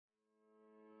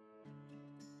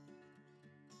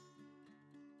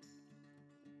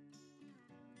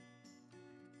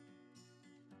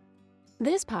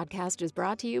This podcast is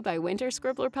brought to you by Winter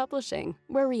Scribbler Publishing,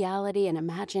 where reality and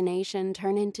imagination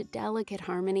turn into delicate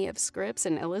harmony of scripts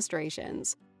and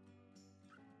illustrations.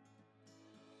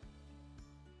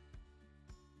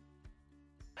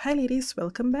 Hi ladies,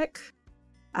 welcome back.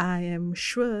 I am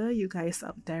sure you guys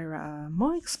out there are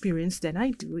more experienced than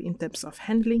I do in terms of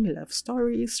handling love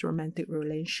stories, romantic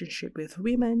relationship with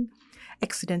women,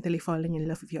 accidentally falling in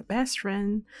love with your best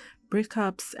friend,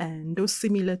 breakups, and those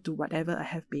similar to whatever I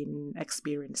have been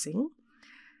experiencing.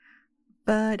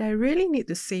 But I really need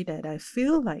to say that I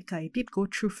feel like I did go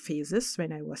through phases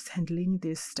when I was handling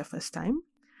this the first time.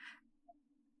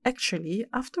 Actually,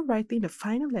 after writing the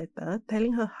final letter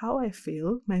telling her how I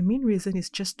feel, my main reason is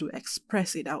just to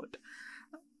express it out.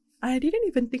 I didn't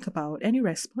even think about any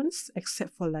response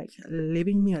except for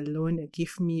leaving me alone and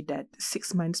give me that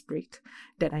 6 months break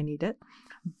that I needed.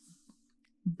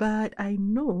 But I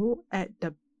know at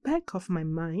the back of my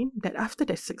mind that after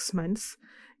that 6 months,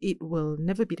 it will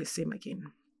never be the same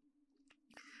again.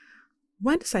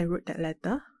 Once I wrote that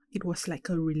letter, it was like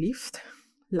a relief.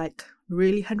 Like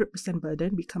really 100%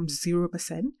 burden becomes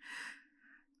 0%.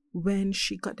 When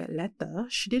she got that letter,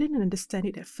 she didn't understand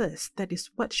it at first. That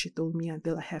is what she told me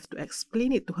until I have to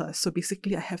explain it to her. So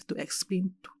basically, I have to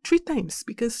explain 3 times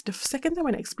because the second time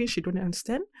when I explain, she don't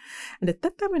understand. And the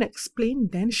third time when I explain,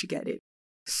 then she get it.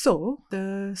 So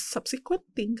the subsequent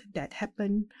thing that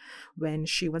happened when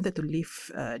she wanted to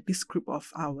leave this group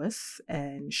of ours,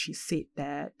 and she said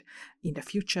that in the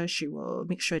future she will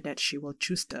make sure that she will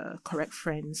choose the correct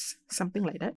friends, something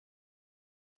like that.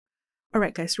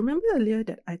 Alright guys, remember earlier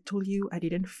that I told you I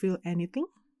didn't feel anything?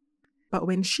 But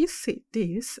when she said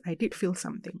this, I did feel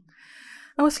something.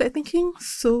 I was thinking,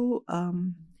 so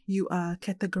you are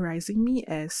categorizing me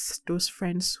as those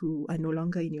friends who are no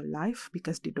longer in your life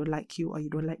because they don't like you or you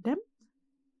don't like them?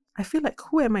 I feel like,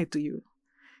 who am I to you?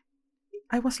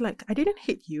 I was like, I didn't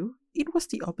hate you. It was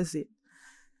the opposite.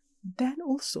 Then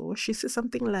also, she said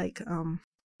something like,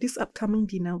 this upcoming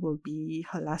dinner will be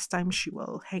her last time she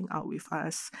will hang out with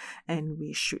us and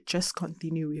we should just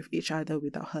continue with each other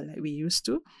without her like we used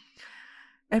to.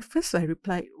 At first, I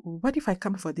replied, what if I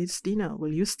come for this dinner?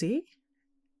 Will you stay?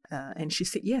 And she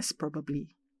said, yes, probably.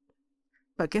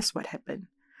 But guess what happened?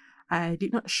 I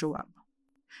did not show up.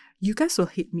 You guys will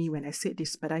hate me when I said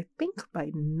this, but I think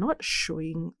by not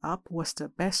showing up was the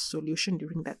best solution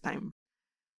during that time.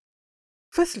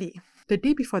 Firstly, the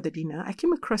day before the dinner, I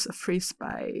came across a phrase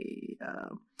by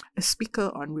a speaker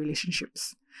on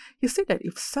relationships. He said that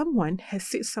if someone has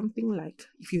said something like,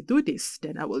 if you do this,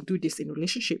 then I will do this in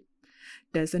relationship,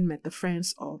 doesn't matter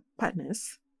friends or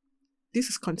partners, this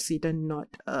is considered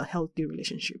not a healthy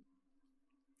relationship.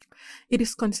 It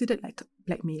is considered like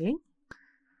blackmailing.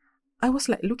 I was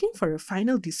looking for a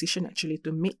final decision actually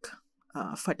to make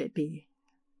for that day,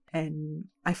 and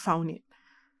I found it.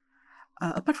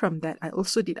 Apart from that, I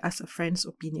also did ask a friend's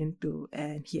opinion too,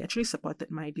 and he actually supported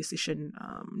my decision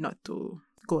not to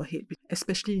go ahead,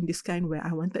 especially in this kind where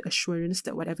I wanted assurance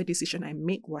that whatever decision I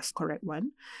make was correct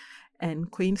one.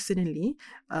 And coincidentally,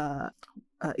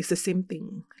 it's the same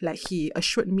thing. He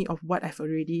assured me of what I've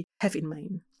already have in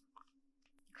mind.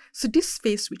 So this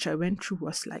phase which I went through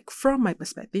was from my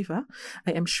perspective,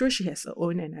 I am sure she has her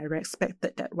own and I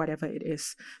respected that whatever it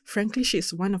is. Frankly, she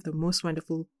is one of the most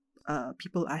wonderful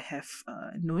people I have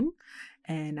known,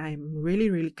 and I'm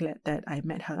really, really glad that I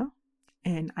met her,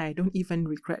 and I don't even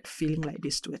regret feeling like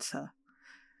this towards her.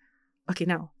 Okay,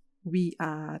 now, we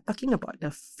are talking about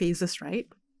the phases, right?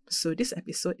 So this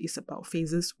episode is about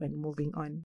phases when moving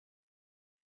on.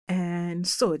 And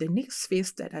so the next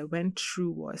phase that I went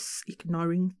through was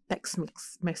ignoring text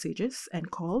messages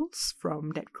and calls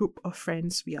from that group of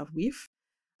friends we are with.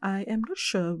 I am not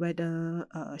sure whether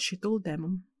she told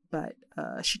them, but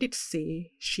she did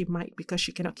say she might because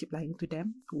she cannot keep lying to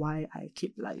them, why I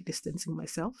keep distancing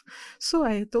myself. So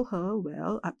I told her,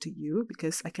 well, up to you,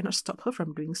 because I cannot stop her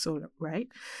from doing so, right?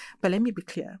 But let me be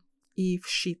clear. If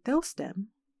she tells them,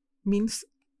 means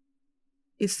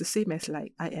it's the same as I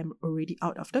am already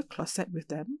out of the closet with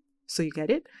them. So you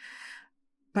get it?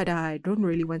 But I don't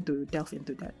really want to delve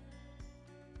into that.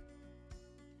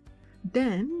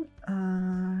 Then,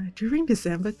 during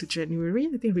December to January,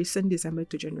 I think recent December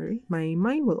to January, my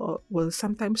mind will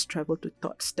sometimes travel to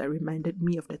thoughts that reminded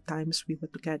me of the times we were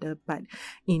together, but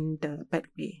in the bad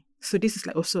way. So this is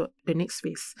also the next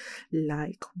phase,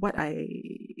 what I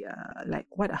like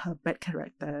what are her bad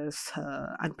characters,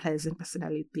 her unpleasant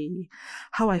personality,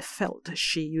 how I felt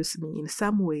she used me in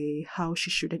some way, how she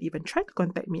shouldn't even try to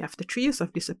contact me after 3 years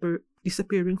of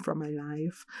disappearing from my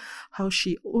life, how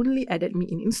she only added me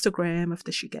in Instagram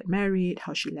after she got married,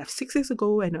 how she left 6 years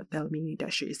ago and not tell me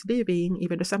that she is leaving,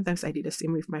 even though sometimes I did the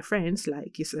same with my friends,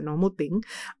 like it's a normal thing,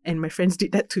 and my friends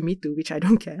did that to me too, which I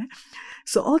don't care.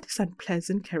 So all these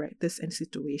unpleasant characters and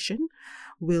situation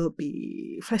will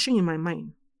be flashing in my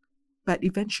mind. But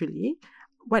eventually,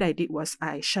 what I did was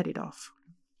I shut it off.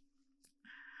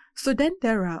 So then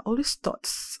there are all these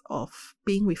thoughts of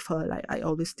being with her, like I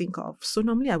always think of. So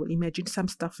normally I will imagine some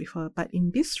stuff with her, but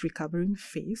in this recovering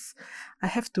phase, I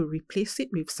have to replace it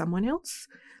with someone else.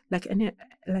 Like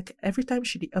every time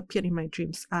she appeared in my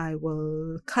dreams, I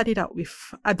will cut it out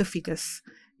with other figures,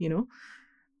 you know.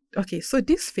 Okay, so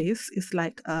this phase is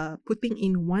like putting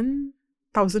in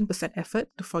 1,000% effort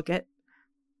to forget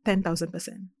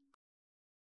 10,000%.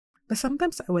 But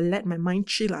sometimes I will let my mind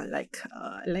chill, like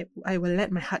I will let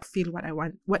my heart feel what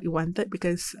it wanted,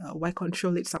 because why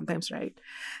control it sometimes, right?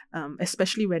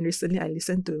 Especially when recently I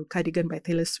listened to Cardigan by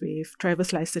Taylor Swift,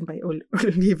 Driver's License by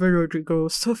Olivia Rodrigo,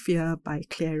 Sophia by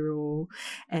Clairo,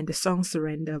 and the song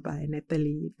Surrender by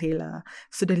Natalie Taylor.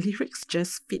 So the lyrics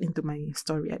just fit into my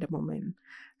story at the moment.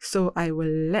 So I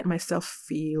will let myself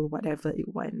feel whatever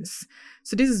it wants.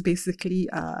 So this is basically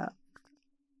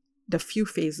the few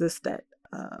phases that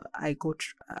I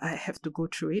have to go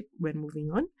through it when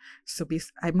moving on. So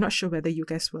I'm not sure whether you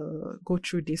guys will go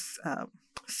through this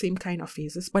same kind of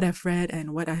phases. What I've read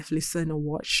and what I've listened or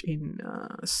watched in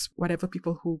whatever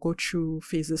people who go through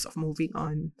phases of moving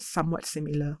on, somewhat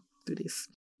similar to this.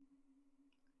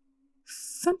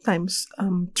 Sometimes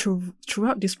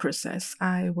throughout this process,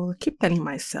 I will keep telling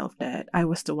myself that I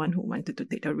was the one who wanted to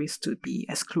take the risk to be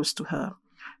as close to her.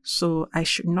 So I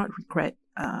should not regret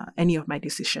any of my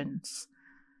decisions.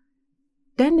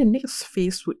 Then the next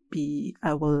phase would be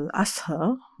I will ask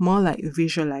her, more like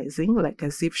visualizing, like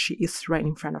as if she is right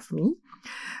in front of me.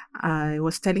 I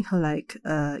was telling her like,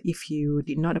 if you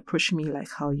did not approach me like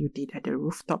how you did at the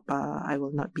rooftop bar, I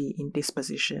will not be in this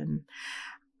position.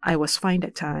 I was fine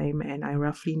that time, and I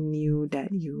roughly knew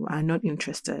that you are not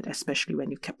interested, especially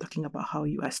when you kept talking about how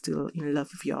you are still in love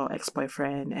with your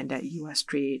ex-boyfriend and that you are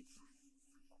straight.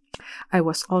 I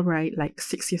was alright like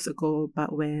 6 years ago,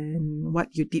 but when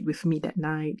what you did with me that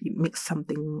night, it makes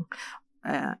something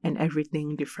and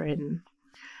everything different.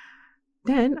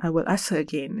 Then I will ask her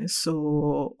again.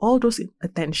 So all those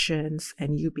attentions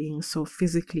and you being so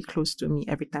physically close to me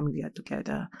every time we are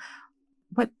together,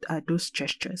 what are those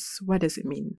gestures? What does it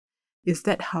mean? Is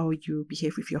that how you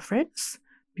behave with your friends?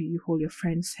 Do you hold your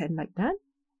friend's hand like that?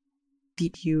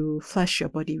 Did you flush your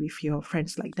body with your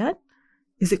friends like that?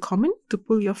 Is it common to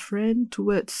pull your friend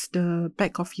towards the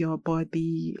back of your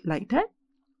body like that?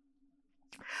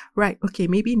 Right, okay,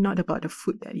 maybe not about the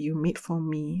food that you made for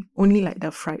me, only like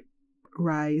the fried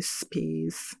rice,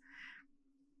 paste,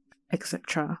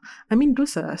 etc. I mean,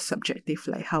 those are subjective,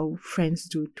 like how friends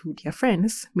do to their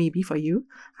friends. Maybe for you,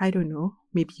 I don't know,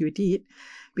 maybe you did,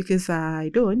 because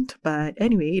I don't. But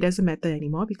anyway, it doesn't matter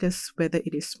anymore, because whether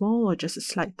it is small or just a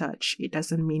slight touch, it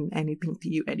doesn't mean anything to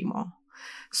you anymore.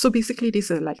 So basically,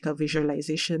 this is like a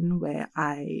visualization where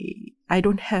I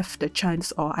don't have the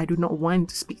chance, or I do not want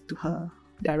to speak to her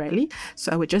directly.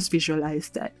 So I would just visualize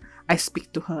that I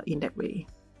speak to her in that way.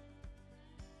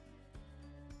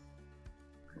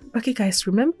 Okay guys,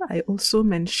 remember I also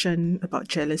mentioned about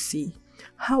jealousy.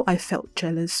 How I felt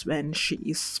jealous when she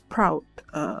is proud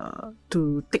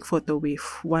to take photo with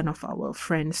one of our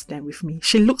friends than with me.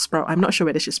 She looks proud. I'm not sure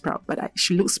whether she's proud, but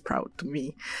she looks proud to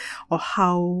me. Or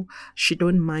how she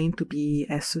don't mind to be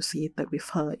associated with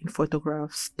her in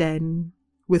photographs than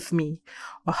with me.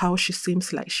 Or how she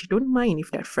seems like she don't mind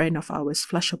if that friend of ours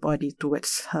flush her body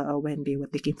towards her when they were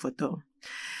taking photo.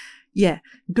 Yeah,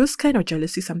 those kind of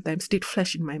jealousy sometimes did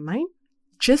flash in my mind,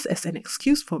 just as an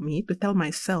excuse for me to tell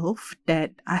myself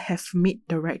that I have made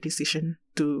the right decision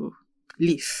to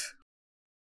leave.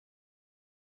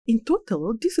 In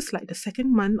total, this is like the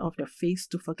second month of the phase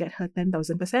to forget her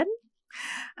 10,000%.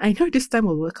 I know this time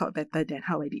will work out better than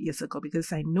how I did years ago,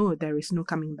 because I know there is no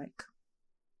coming back.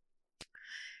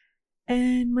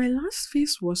 And my last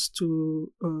phase was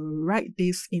to write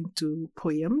this into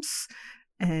poems.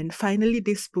 And finally,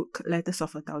 this book, Letters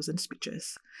of 1,000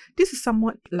 Speeches. This is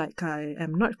somewhat like I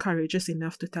am not courageous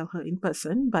enough to tell her in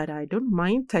person, but I don't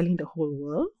mind telling the whole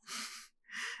world.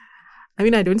 I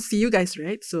mean, I don't see you guys,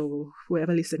 right? So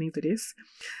whoever listening to this,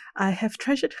 I have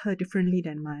treasured her differently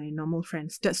than my normal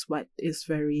friends. That's what is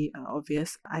very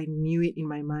obvious. I knew it in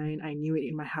my mind. I knew it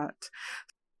in my heart.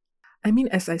 I mean,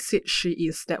 as I said, she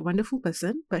is that wonderful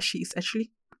person, but she is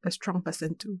actually a strong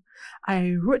person too.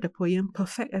 I wrote the poem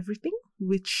Perfect Everything,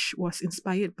 which was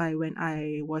inspired by when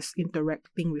I was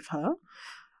interacting with her.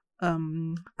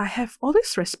 I have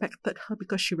always respected her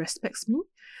because she respects me.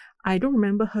 I don't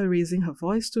remember her raising her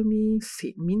voice to me,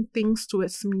 said mean things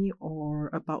towards me or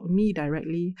about me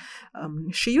directly.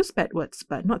 She used bad words,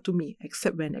 but not to me,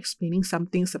 except when explaining some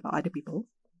things about other people.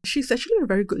 She's actually a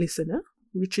very good listener,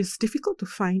 which is difficult to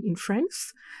find in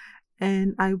friends.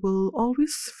 And I will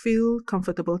always feel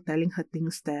comfortable telling her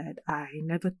things that I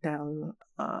never tell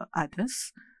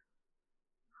others.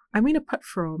 I mean, apart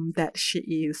from that, she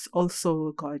is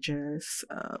also gorgeous,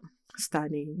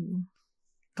 stunning,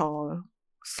 tall,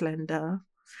 slender,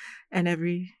 and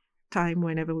every time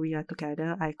whenever we are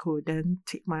together, I couldn't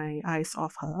take my eyes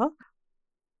off her.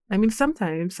 I mean,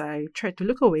 sometimes I try to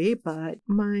look away, but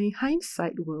my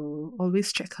hindsight will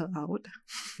always check her out.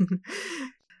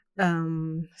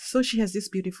 So she has this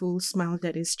beautiful smile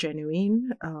that is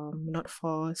genuine, not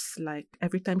forced. Like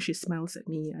every time she smiles at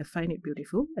me, I find it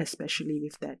beautiful, especially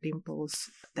with that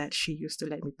dimples that she used to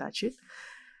let me touch it.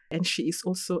 And she is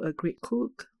also a great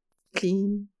cook,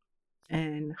 clean,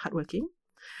 and hardworking.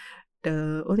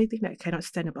 The only thing that I cannot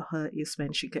stand about her is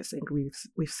when she gets angry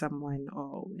with someone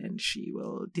or when she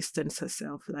will distance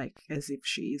herself, like as if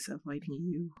she is avoiding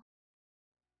you.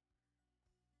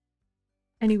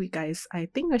 Anyway, guys, I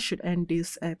think I should end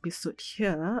this episode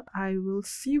here. I will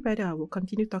see whether I will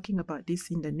continue talking about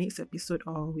this in the next episode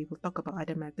or we will talk about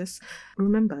other matters.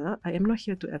 Remember, I am not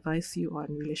here to advise you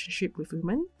on relationship with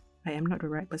women. I am not the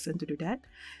right person to do that.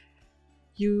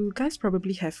 You guys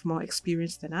probably have more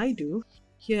experience than I do.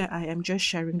 Here I am just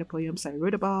sharing the poems I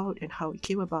wrote about and how it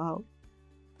came about.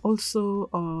 Also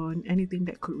on anything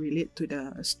that could relate to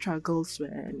the struggles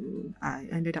when I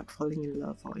ended up falling in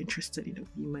love or interested in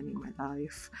a woman in my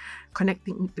life,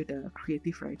 connecting it to the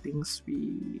creative writings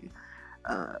we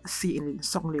see in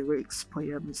song lyrics,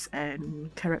 poems,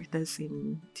 and characters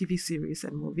in TV series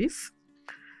and movies.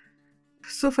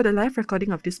 So for the live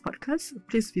recording of this podcast,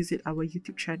 please visit our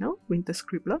YouTube channel, Winter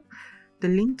Scribbler. The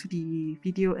link to the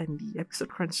video and the episode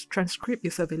transcript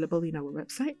is available in our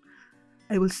website.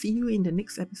 I will see you in the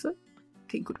next episode.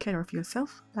 Take good care of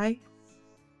yourself. Bye.